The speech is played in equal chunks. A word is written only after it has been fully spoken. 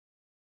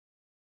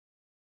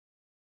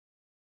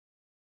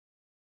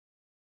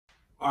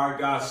All right,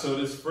 guys, so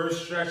this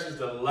first stretch is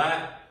the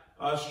lat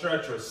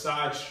stretch or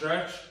side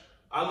stretch.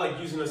 I like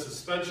using a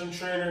suspension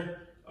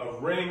trainer, a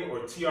ring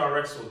or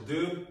TRX will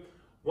do.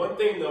 One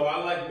thing though,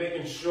 I like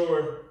making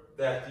sure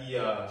that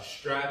the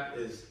strap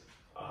is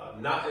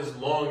not as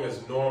long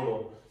as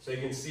normal. So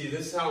you can see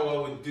this is how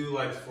I would do,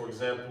 like, for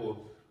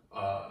example,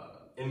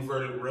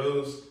 inverted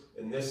rows,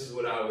 and this is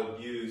what I would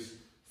use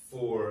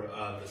for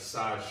the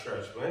side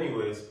stretch. But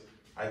anyways,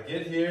 I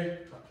get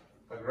here,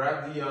 I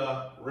grab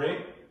the ring,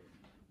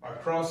 I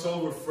cross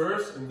over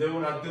first, and then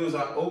what I do is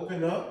I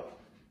open up,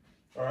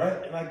 all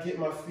right, and I get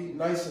my feet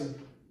nice and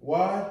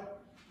wide,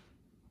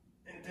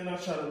 and then I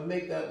try to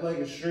make that leg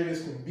as straight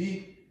as can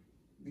be,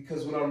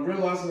 because when I'm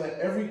realizing that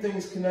everything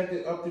is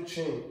connected up the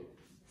chain,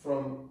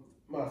 from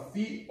my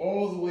feet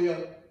all the way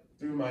up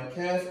through my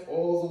calf,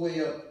 all the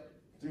way up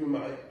through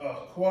my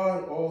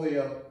quad, all the way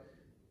up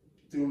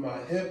through my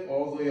hip,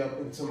 all the way up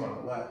into my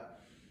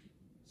lat.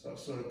 So I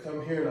sort of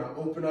come here and I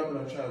open up and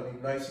I try to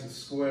be nice and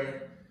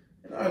square.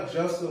 And I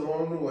adjust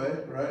along the way,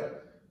 right?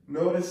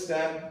 Notice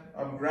that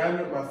I'm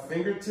grabbing at my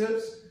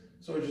fingertips,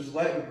 so just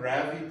letting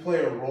gravity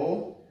play a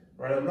role,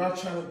 right? I'm not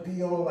trying to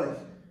be all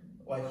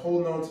like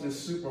holding on to this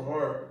super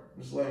hard.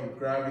 I'm just letting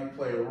gravity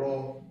play a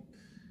role.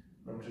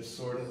 I'm just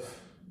sort of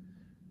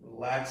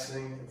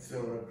relaxing and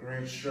feeling a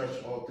great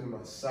stretch all through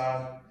my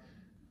side.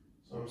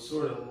 So I'm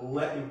sort of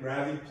letting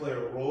gravity play a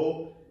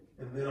role,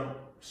 and then I'm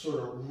sort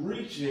of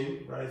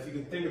reaching, right? If you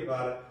can think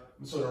about it,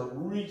 I'm sort of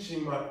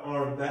reaching my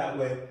arm that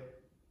way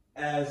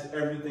as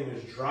everything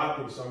is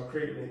dropping, so I'm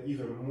creating an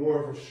even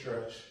more of a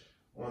stretch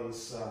on the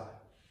side.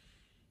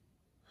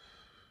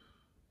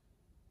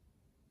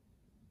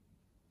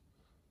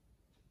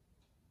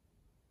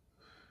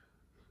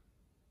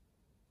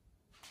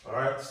 All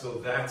right, so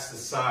that's the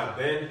side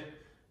bend.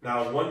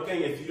 Now, one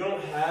thing, if you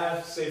don't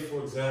have, say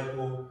for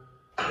example,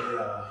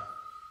 a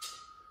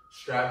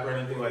strap or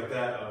anything like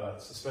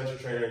that, suspension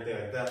trainer or anything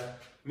like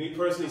that, me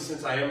personally,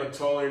 since I am a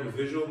taller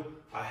individual,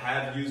 I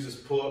have used this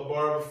pull-up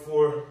bar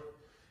before.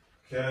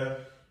 Okay,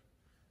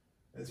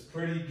 it's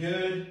pretty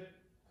good.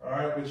 All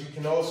right, what you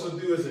can also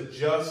do is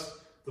adjust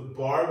the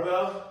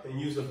barbell and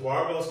use the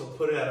barbell, so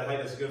put it at a height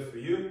that's good for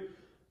you.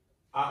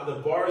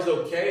 The bar is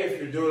okay if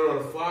you're doing it on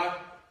the fly,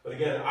 but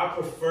again, I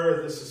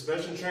prefer the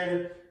suspension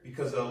trainer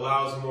because it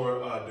allows more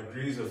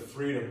degrees of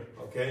freedom,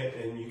 okay,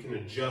 and you can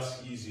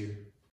adjust easier.